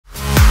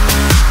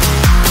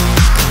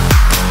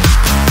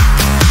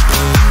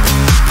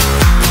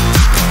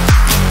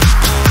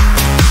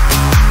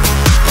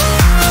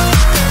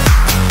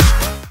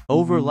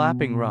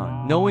Overlapping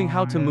run. Knowing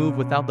how to move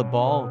without the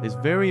ball is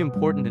very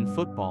important in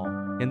football,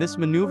 and this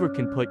maneuver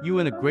can put you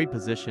in a great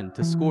position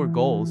to score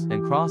goals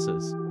and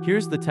crosses.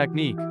 Here's the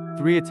technique.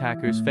 3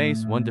 attackers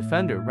face 1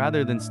 defender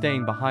rather than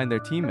staying behind their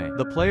teammate.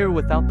 The player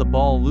without the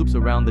ball loops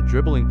around the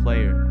dribbling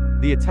player.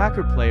 The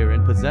attacker player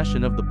in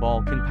possession of the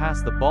ball can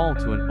pass the ball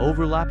to an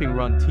overlapping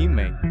run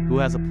teammate who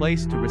has a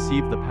place to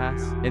receive the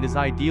pass and is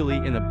ideally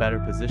in a better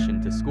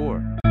position to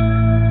score.